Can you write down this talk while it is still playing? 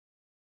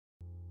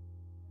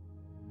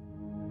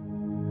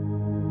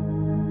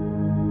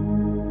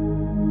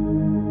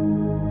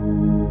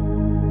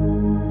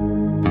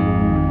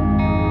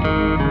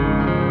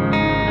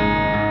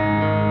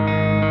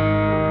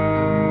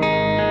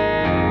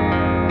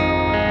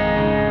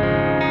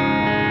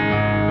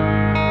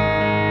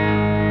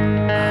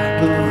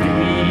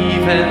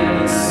believe in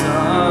the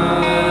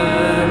sun.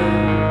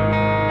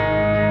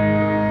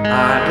 I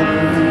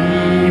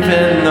believe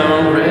in the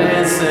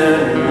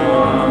risen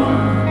one.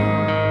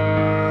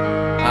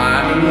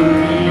 I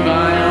believe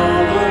I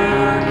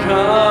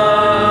overcome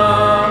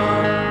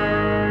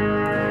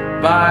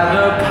by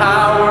the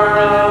power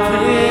of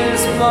his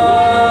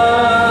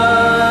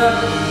blood.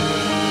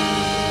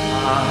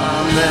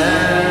 Amen.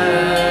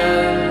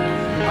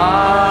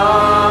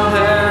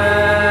 Amen.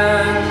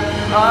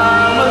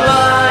 I'm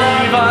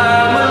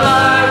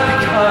alive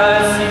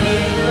because he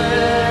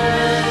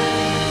lived.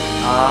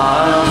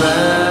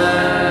 Amen.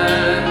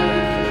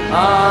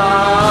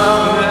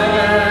 Amen.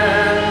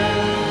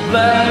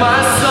 Let my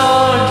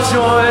soul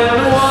join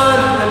the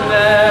one that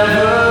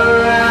never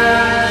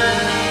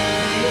ends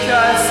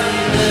because he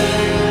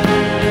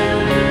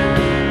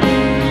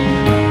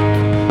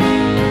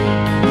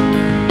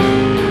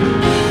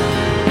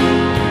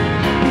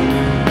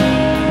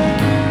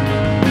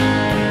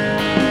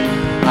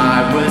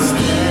I was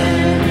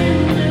dead in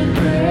the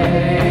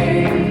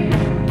grave.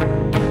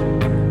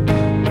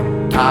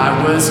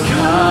 I was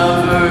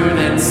covered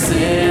in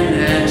sin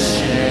and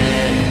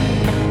shame.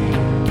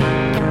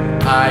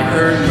 I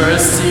heard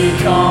mercy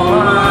call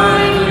my